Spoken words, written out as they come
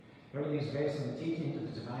Everything is based on the teachings of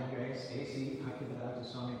the Divine Grace, A.C. Bhaktivedanta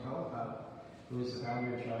Swami Prabhupada, who is the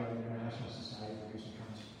founder of Charity International Society for Krishna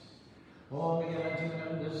Consciousness. Om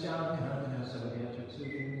Gyanantinam Dasyam Hamana Sarvayata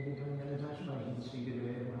Tsudin Ganyana Tashmahin Sri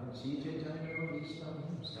Guruveva Sri Chaitanya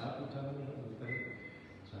Vistam Stapitam Yudhare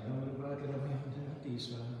Sayam Bhaktivedanta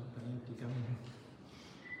Swami Panantikam.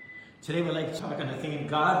 Today we'd like to talk on the theme,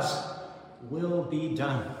 God's will be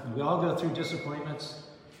done. And we all go through disappointments,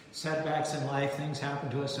 setbacks in life, things happen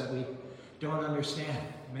to us that we don't understand.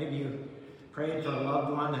 Maybe you prayed for a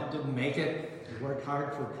loved one that didn't make it. You worked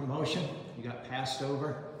hard for promotion. You got passed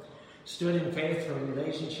over. Stood in faith for a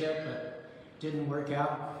relationship but didn't work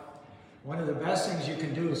out. One of the best things you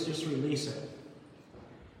can do is just release it.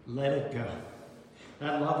 Let it go.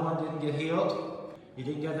 That loved one didn't get healed. You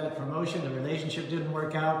didn't get that promotion. The relationship didn't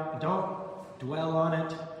work out. Don't dwell on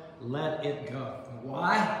it. Let it go.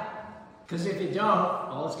 Why? Because if you don't,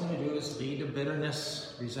 all it's going to do is lead to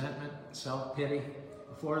bitterness, resentment, self-pity.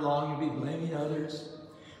 Before long, you'll be blaming others,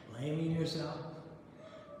 blaming yourself,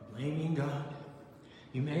 blaming God.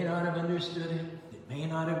 You may not have understood it. It may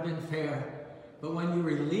not have been fair. But when you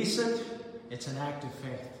release it, it's an act of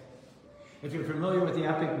faith. If you're familiar with the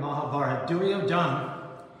epic Mahabharata, Duryodhana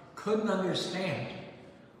couldn't understand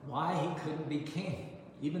why he couldn't be king,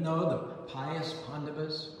 even though the pious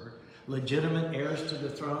Pandavas were legitimate heirs to the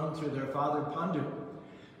throne through their father Pandu.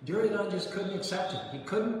 Duryodhana just couldn't accept it. He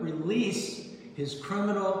couldn't release his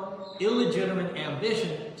criminal, illegitimate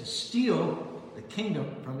ambition to steal the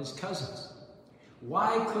kingdom from his cousins.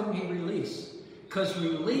 Why couldn't he release? Because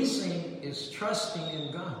releasing is trusting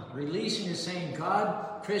in God. Releasing is saying,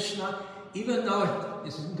 God, Krishna, even though it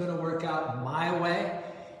isn't going to work out my way,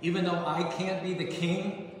 even though I can't be the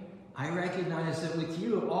king, I recognize that with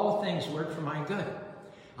you, all things work for my good.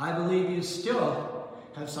 I believe you still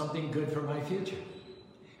have something good for my future.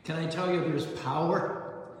 Can I tell you there's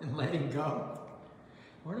power in letting go?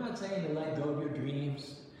 We're not saying to let go of your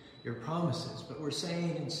dreams, your promises, but we're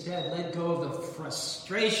saying instead let go of the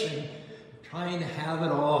frustration of trying to have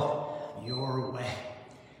it all your way.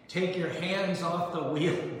 Take your hands off the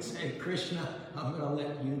wheel and say, Krishna, I'm going to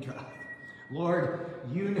let you drive. Lord,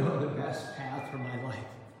 you know the best path for my life.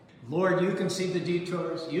 Lord, you can see the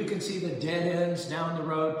detours. You can see the dead ends down the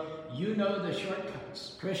road. You know the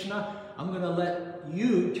shortcuts. Krishna, I'm going to let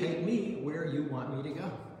you take me where you want me to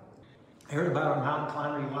go. I heard about a mountain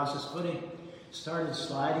climber. He lost his footing, started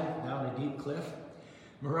sliding down a deep cliff.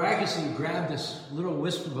 Miraculously, he grabbed this little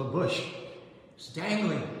wisp of a bush. It was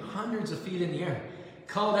dangling hundreds of feet in the air.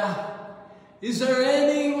 Called out, "Is there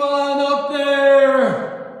anyone up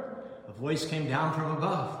there?" A voice came down from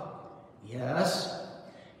above. Yes.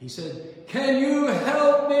 He said, "Can you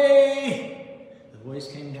help me?" The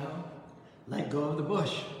voice came down. Let go of the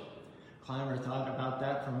bush. Climber thought about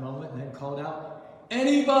that for a moment and then called out,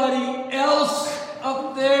 "Anybody else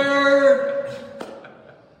up there?"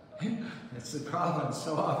 That's the problem.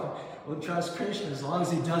 So often we'll trust Krishna as long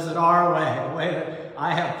as he does it our way, the way that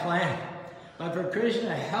I have planned. But for Krishna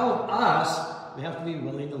to help us, we have to be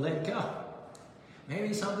willing to let go.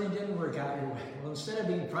 Maybe something didn't work out your way. Well, instead of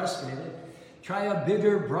being frustrated, try a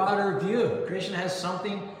bigger, broader view. Krishna has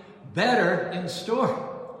something better in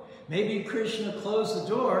store. Maybe Krishna closed the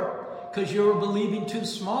door because you were believing too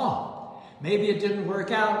small. Maybe it didn't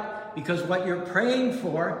work out because what you're praying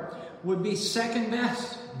for would be second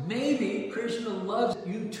best. Maybe Krishna loves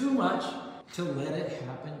you too much to let it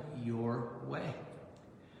happen your way.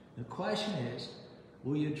 The question is,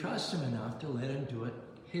 will you trust him enough to let him do it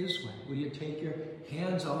his way? Will you take your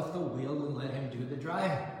hands off the wheel and let him do the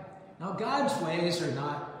driving? Now, God's ways are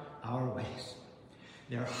not our ways.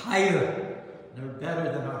 They're higher. They're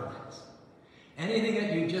better than our ways. Anything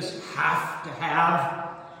that you just have to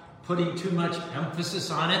have, putting too much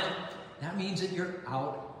emphasis on it, that means that you're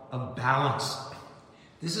out of balance.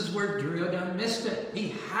 This is where Duryodhana missed it. He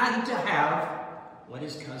had to have what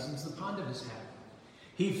his cousins, the Pandavas, had.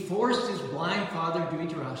 He forced his blind father,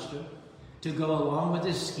 Dhritarashtra, to go along with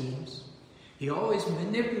his schemes. He always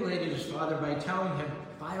manipulated his father by telling him,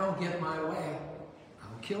 if I don't get my way,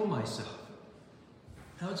 I'll kill myself.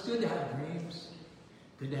 Now, it's good to have dreams,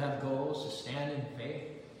 good to have goals, to stand in faith,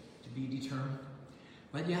 to be determined.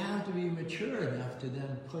 But you have to be mature enough to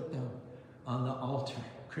then put them on the altar.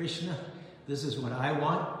 Krishna, this is what I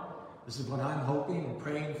want. This is what I'm hoping and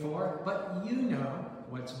praying for. But you know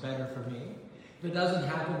what's better for me. If it doesn't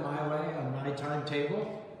happen my way, on my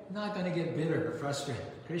timetable, I'm not going to get bitter or frustrated.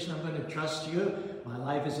 Krishna, I'm going to trust you. My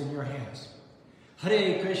life is in your hands.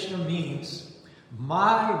 Hare Krishna means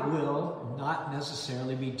my will not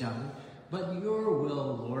necessarily be done, but your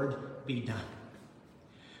will, Lord, be done.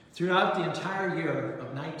 Throughout the entire year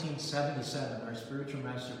of 1977, our spiritual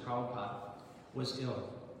master Prabhupada was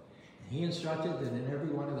ill. And he instructed that in every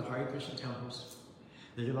one of the Hare Krishna temples,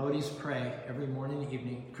 the devotees pray every morning and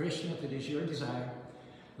evening, Krishna, if it is your desire,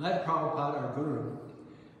 let Prabhupada, our guru,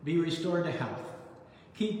 be restored to health.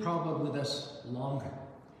 Keep Prabhupada with us longer.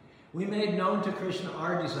 We made known to Krishna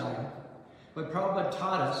our desire, but Prabhupada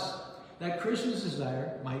taught us that Krishna's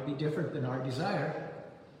desire might be different than our desire,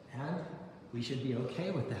 and we should be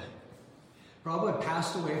okay with that. Prabhupada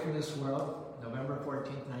passed away from this world November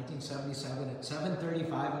 14th, 1977 at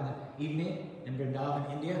 7:35 in the evening in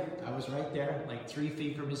Vrindavan, India. I was right there, like 3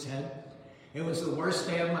 feet from his head. It was the worst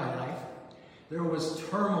day of my life. There was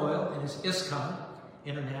turmoil in his ISKCON,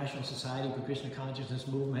 International Society for Krishna Consciousness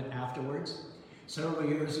movement, afterwards. Several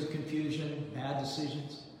years of confusion, bad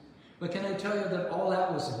decisions. But can I tell you that all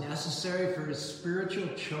that was necessary for his spiritual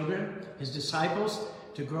children, his disciples,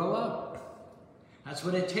 to grow up? That's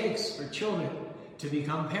what it takes for children to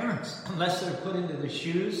become parents. Unless they're put into the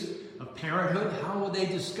shoes of parenthood, how will they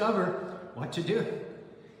discover what to do?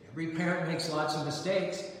 Every parent makes lots of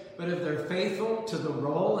mistakes, but if they're faithful to the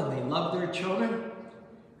role and they love their children,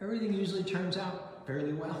 everything usually turns out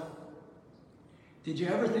fairly well. Did you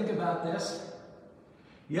ever think about this?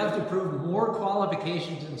 You have to prove more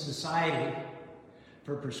qualifications in society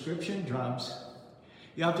for prescription drugs.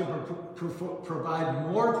 You have to provide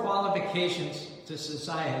more qualifications to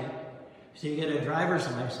society to get a driver's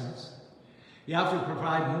license. You have to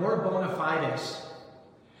provide more bona fides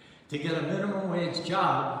to get a minimum wage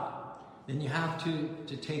job than you have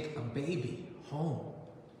to take a baby home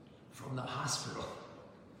from the hospital.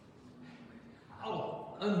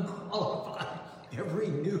 How unqualified every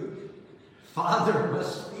new father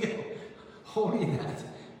must feel holding that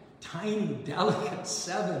tiny, delicate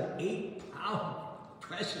 7-8 pound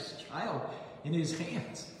precious child in his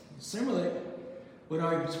hands. Similarly, when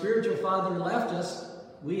our spiritual father left us,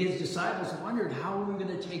 we, his disciples, wondered how we were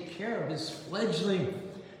going to take care of his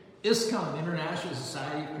fledgling ISKCON, International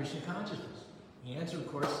Society of Krishna Consciousness. The answer,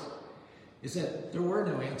 of course, is that there were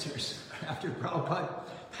no answers. After Prabhupada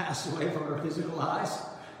passed away from our physical eyes,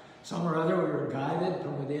 some or other, we were guided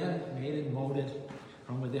from within, made and molded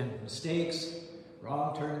from within. Mistakes,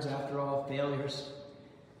 wrong turns, after all, failures.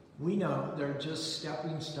 We know they're just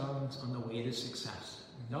stepping stones on the way to success.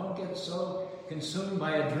 Don't get so consumed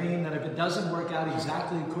by a dream that if it doesn't work out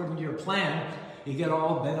exactly according to your plan, you get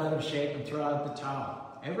all bent out of shape and throw out the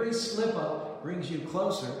towel. Every slip-up brings you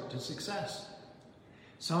closer to success.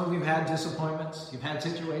 Some of you have had disappointments. You've had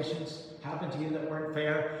situations happen to you that weren't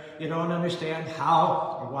fair. You don't understand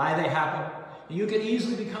how or why they happen. You could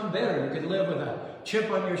easily become bitter. You could live with a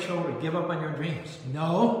chip on your shoulder, give up on your dreams.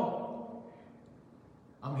 No.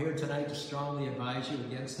 I'm here tonight to strongly advise you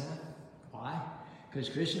against that. Why? Because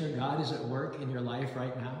Krishna, God, is at work in your life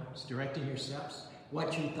right now. It's directing your steps.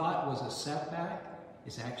 What you thought was a setback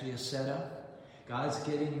is actually a setup. God's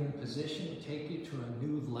getting you in position to take you to a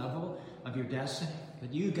new level of your destiny.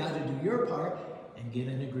 But you got to do your part and get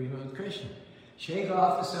in agreement with Krishna. Shake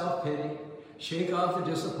off the self-pity. Shake off the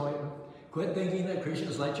disappointment. Quit thinking that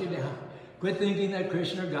Krishna's let you down. Quit thinking that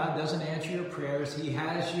Krishna, God, doesn't answer your prayers. He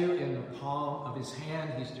has you in the palm of his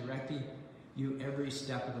hand. He's directing you every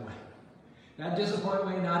step of the way. That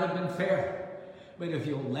disappointment may not have been fair, but if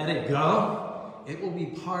you'll let it go, it will be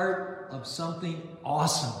part of something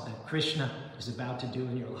awesome that Krishna is about to do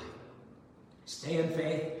in your life. Stay in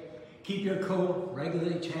faith. Keep your cool.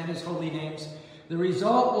 Regularly chant his holy names. The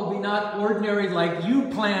result will be not ordinary like you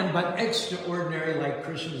planned, but extraordinary like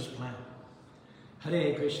Krishna's plan.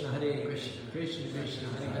 Hare Krishna, Krishna Krishna,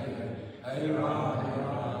 Hare Hare, Hare Rama,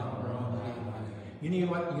 Rama Hare Hare. You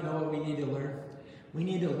know what we need to learn? We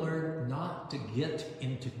need to learn not to get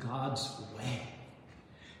into God's way.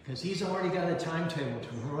 Because he's already got a timetable to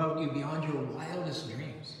promote you beyond your wildest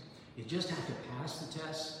dreams. You just have to pass the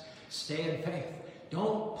test, stay in faith.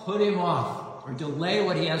 Don't put him off or delay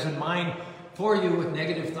what he has in mind for you with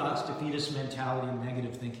negative thoughts, defeatist mentality, and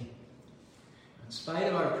negative thinking. In spite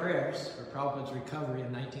of our prayers for Prabhupada's recovery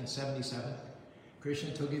in 1977,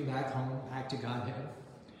 Krishna took him back home, back to Godhead.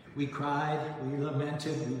 We cried, we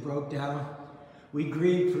lamented, we broke down, we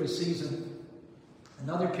grieved for a season.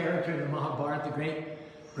 Another character in the Mahabharata, the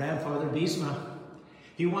great grandfather Bhisma,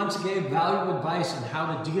 he once gave valuable advice on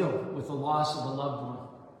how to deal with the loss of a loved one.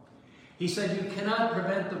 He said, you cannot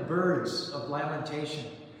prevent the birds of lamentation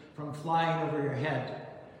from flying over your head,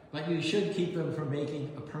 but you should keep them from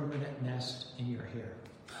making a permanent nest in your hair.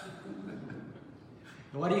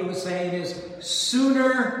 And what he was saying is,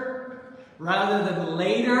 sooner rather than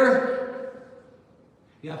later,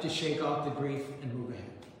 you have to shake off the grief and move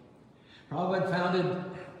ahead. Prabhupada founded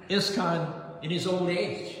ISKCON in his old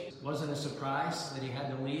age. wasn't a surprise that he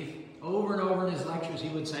had to leave. Over and over in his lectures, he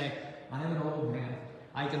would say, I'm an old man.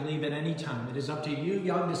 I can leave at any time. It is up to you,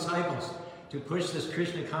 young disciples, to push this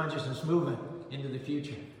Krishna consciousness movement into the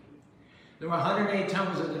future. There were 108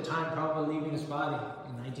 temples at the time probably leaving his body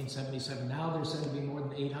in 1977. Now there's said to be more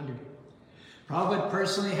than 800. Prabhupada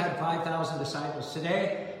personally had 5,000 disciples.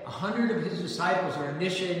 Today, 100 of his disciples are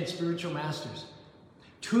initiated spiritual masters.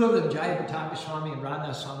 2 of them, Jayapataka Swami and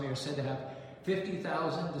Radhanath Swami, are said to have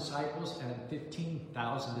 50,000 disciples and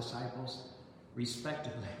 15,000 disciples,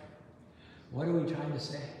 respectively. What are we trying to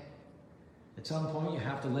say? At some point, you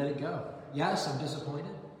have to let it go. Yes, I'm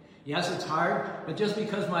disappointed. Yes, it's hard, but just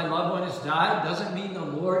because my loved one has died doesn't mean the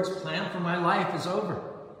Lord's plan for my life is over.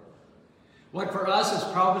 What for us as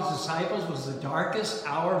Prabhupada's disciples was the darkest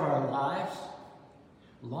hour of our lives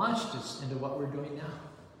launched us into what we're doing now.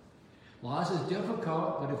 Loss is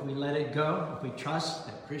difficult, but if we let it go, if we trust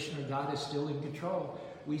that Krishna, God, is still in control,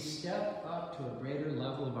 we step up to a greater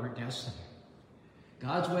level of our destiny.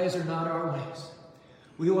 God's ways are not our ways.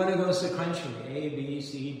 We want to go sequentially, A, B,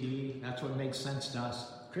 C, D. That's what makes sense to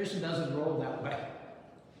us. Krishna doesn't roll that way.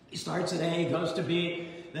 He starts at A, goes to B,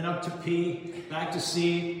 then up to P, back to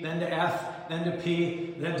C, then to F, then to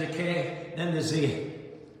P, then to K, then to Z.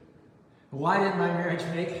 Why did my marriage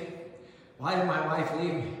make it? Why did my wife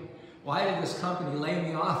leave me? Why did this company lay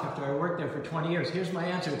me off after I worked there for 20 years? Here's my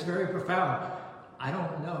answer. It's very profound. I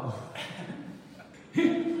don't know.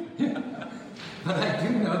 But I do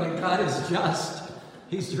know that God is just.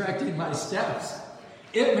 He's directing my steps.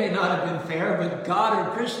 It may not have been fair, but God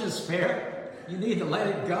or Krishna is fair. You need to let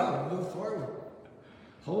it go and move forward.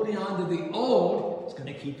 Holding on to the old is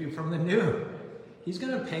going to keep you from the new. He's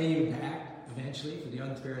going to pay you back eventually for the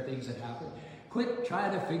unfair things that happen. Quit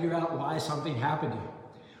trying to figure out why something happened to you.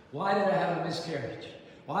 Why did I have a miscarriage?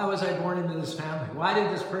 Why was I born into this family? Why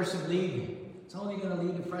did this person leave me? It's only going to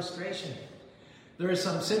lead to frustration. There are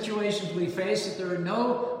some situations we face that there are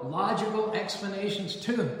no logical explanations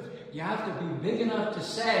to. You have to be big enough to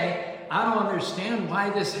say, I don't understand why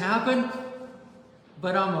this happened,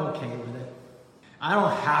 but I'm okay with it. I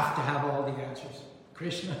don't have to have all the answers.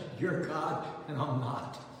 Krishna, you're God, and I'm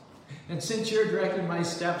not. And since you're directing my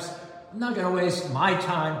steps, I'm not going to waste my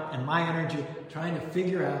time and my energy trying to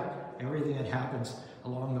figure out everything that happens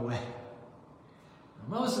along the way.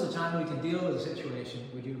 Most of the time we can deal with a situation,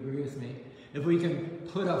 would you agree with me, if we can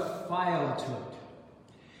put a file to it.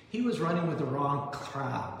 He was running with the wrong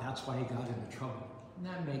crowd. That's why he got into trouble. And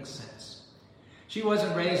that makes sense. She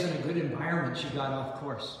wasn't raised in a good environment. She got off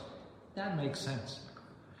course. That makes sense.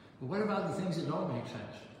 But what about the things that don't make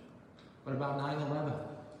sense? What about 9/11?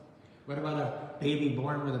 What about a baby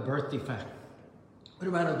born with a birth defect? What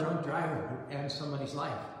about a drunk driver who ends somebody's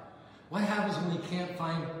life? What happens when you can't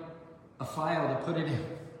find a file to put it in?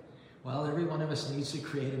 Well, every one of us needs to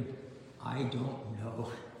create an I don't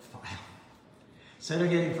know file. Instead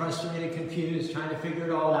of getting frustrated, confused, trying to figure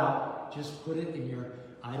it all out, just put it in your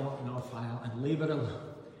I don't know file and leave it alone.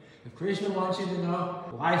 If Krishna wants you to know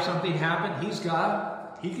why something happened, he's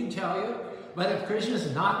God. He can tell you. But if Krishna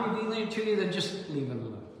is not revealing it to you, then just leave it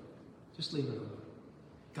alone. Just leave it alone.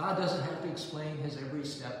 God doesn't have to explain his every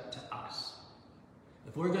step to us.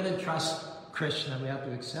 If we're going to trust Krishna, we have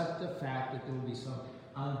to accept the fact that there will be some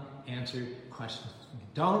unanswered questions.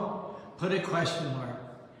 Don't put a question mark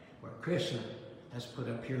where Krishna has put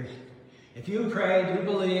a period. If you prayed, you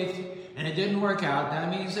believed, and it didn't work out, that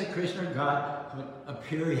means that Krishna or God put a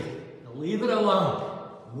period. Now leave it alone.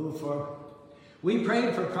 Move forward. We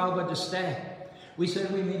prayed for Prabhupada to stay. We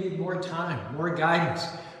said we needed more time, more guidance.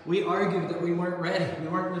 We argued that we weren't ready. We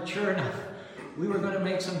weren't mature enough. We were going to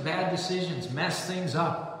make some bad decisions, mess things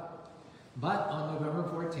up. But on November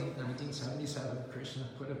 14th, 1977, Krishna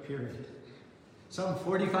put a period. Some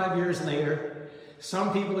 45 years later,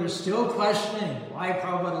 some people are still questioning why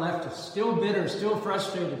Prabhupada left us. Still bitter, still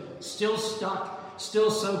frustrated, still stuck, still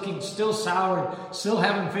soaking, still soured, still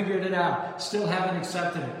haven't figured it out, still haven't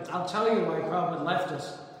accepted it. I'll tell you why Prabhupada left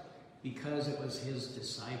us. Because it was his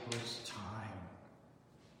disciples' time.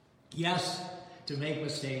 Yes, to make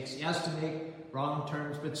mistakes. Yes, to make wrong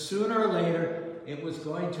turns. But sooner or later, it was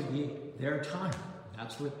going to be their time.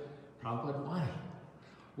 That's what Prabhupada wanted.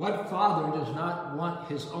 What father does not want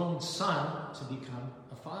his own son to become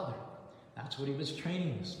a father? That's what he was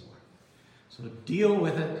training us for. So deal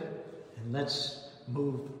with it, and let's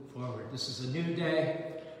move forward. This is a new day.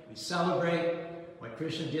 We celebrate what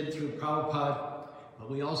Krishna did through Prabhupada. But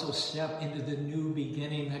we also step into the new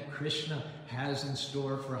beginning that Krishna has in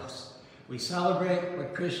store for us. We celebrate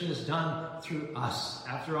what Krishna has done through us.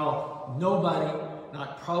 After all, nobody,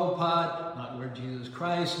 not Prabhupada, not Lord Jesus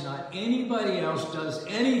Christ, not anybody else does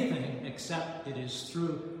anything except it is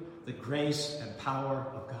through the grace and power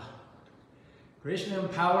of God. Krishna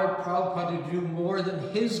empowered Prabhupada to do more than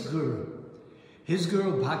his guru. His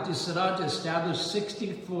guru, Bhaktisiddhanta, established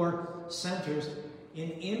 64 centers in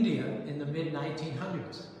India in the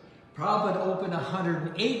mid-1900s. Prabhupada opened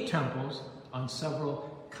 108 temples on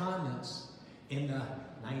several continents in the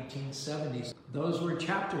 1970s. Those were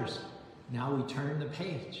chapters. Now we turn the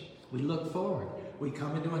page. We look forward. We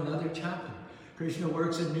come into another chapter. Krishna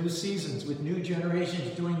works in new seasons with new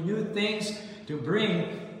generations, doing new things to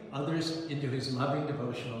bring others into his loving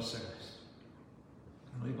devotional service.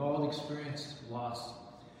 And we've all experienced loss,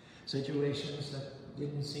 situations that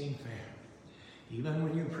didn't seem fair. Even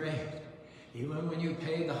when you prayed, even when you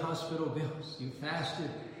paid the hospital bills, you fasted,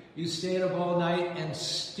 you stayed up all night, and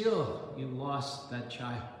still you lost that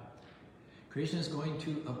child. Krishna is going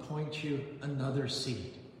to appoint you another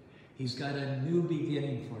seed. He's got a new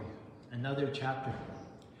beginning for you, another chapter.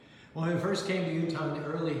 When we first came to Utah in the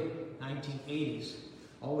early 1980s,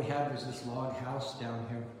 all we had was this log house down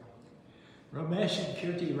here. Ramesh and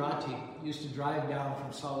Kirti Rati used to drive down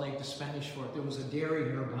from Salt Lake to Spanish Fort. There was a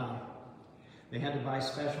dairy nearby. They had to buy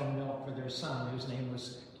special milk for their son, whose name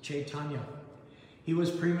was Chaitanya. He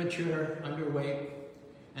was premature, underweight,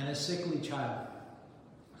 and a sickly child.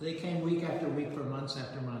 They came week after week for months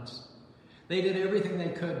after months. They did everything they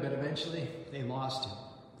could, but eventually they lost him.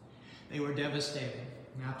 They were devastated.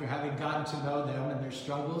 And after having gotten to know them and their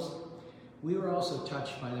struggles, we were also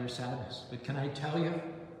touched by their sadness. But can I tell you,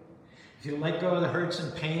 if you let go of the hurts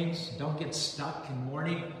and pains, don't get stuck in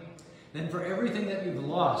mourning, then for everything that you've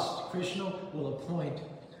lost, Krishna will appoint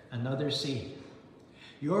another seed.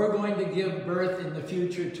 You're going to give birth in the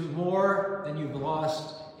future to more than you've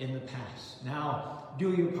lost in the past. Now,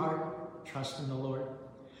 do your part. Trust in the Lord.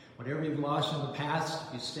 Whatever you've lost in the past,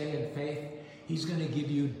 if you stay in faith, he's going to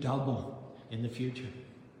give you double in the future.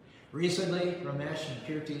 Recently, Ramesh and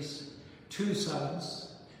Kirti's 2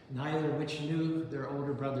 sons, neither of which knew their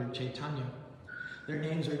older brother Chaitanya. Their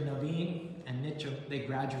names are Naveen and Nityam. They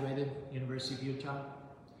graduated University of Utah.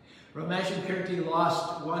 Ramesh and Kirti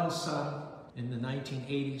lost one son in the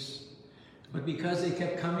 1980s, but because they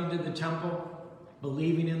kept coming to the temple,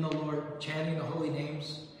 believing in the Lord, chanting the holy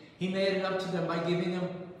names, he made it up to them by giving them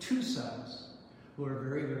 2 sons who are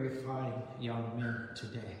very, very fine young men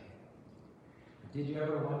today. Did you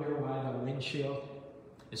ever wonder why the windshield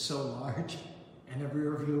is so large and the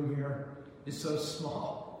rear view mirror is so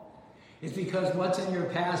small? It's because what's in your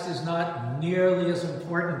past is not nearly as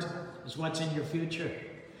important as what's in your future.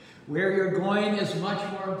 Where you're going is much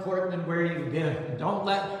more important than where you've been. Don't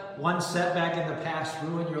let one setback in the past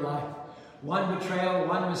ruin your life. One betrayal,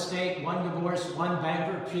 one mistake, one divorce, one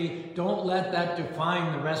bankruptcy. Don't let that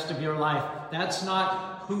define the rest of your life. That's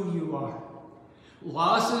not who you are.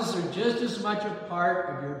 Losses are just as much a part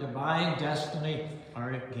of your divine destiny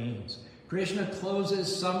as it gains. Krishna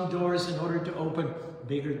closes some doors in order to open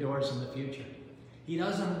bigger doors in the future. He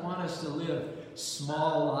doesn't want us to live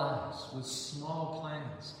small lives with small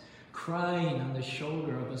plans, crying on the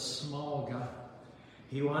shoulder of a small God.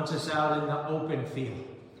 He wants us out in the open field.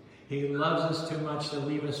 He loves us too much to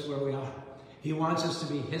leave us where we are. He wants us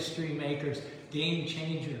to be history makers, game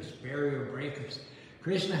changers, barrier breakers.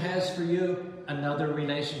 Krishna has for you another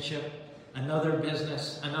relationship, another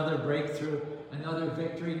business, another breakthrough, another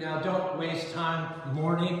victory. Now don't waste time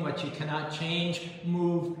mourning what you cannot change.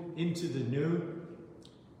 Move into the new.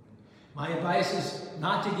 My advice is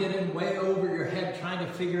not to get in way over your head trying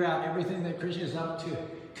to figure out everything that Krishna is up to,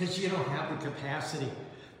 because you don't have the capacity.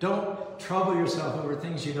 Don't trouble yourself over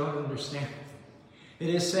things you don't understand. It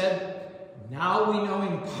is said, now we know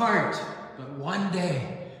in part, but one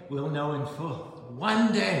day we'll know in full.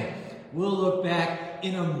 One day we'll look back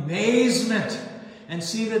in amazement and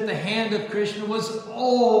see that the hand of Krishna was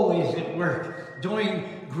always at work,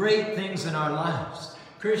 doing great things in our lives.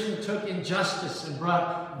 Krishna took injustice and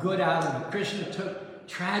brought good out of it. Krishna took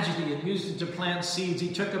tragedy and used it to plant seeds.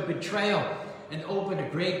 He took a betrayal and opened a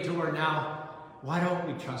great door. Now, why don't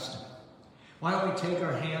we trust him? Why don't we take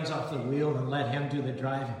our hands off the wheel and let him do the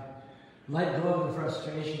driving? Let go of the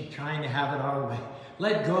frustration of trying to have it our way.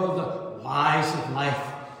 Let go of the whys of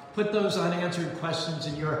life. Put those unanswered questions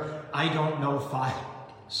in your I don't know file.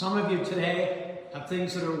 Some of you today have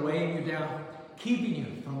things that are weighing you down, keeping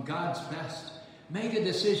you from God's best. Make a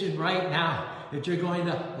decision right now that you're going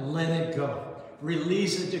to let it go.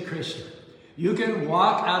 Release it to Krishna. You can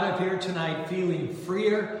walk out of here tonight feeling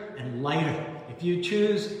freer and lighter. If you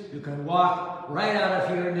choose, you can walk right out of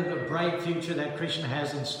here into the bright future that Krishna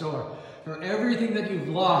has in store. For everything that you've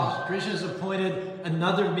lost, Krishna has appointed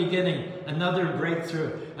another beginning, another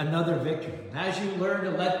breakthrough, another victory. And as you learn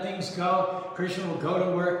to let things go, Krishna will go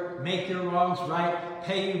to work, make your wrongs right,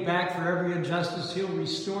 pay you back for every injustice. He'll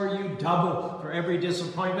restore you double for every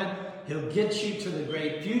disappointment. He'll get you to the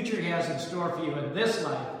great future he has in store for you in this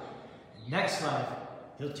life. Next life,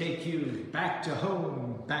 he'll take you back to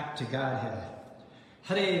home, back to Godhead.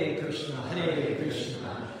 Hare Krishna,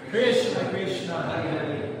 Krishna Krishna, Hare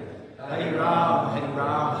Hare, Hare Rama,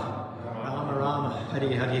 Rama Rama, Hare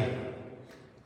Hare.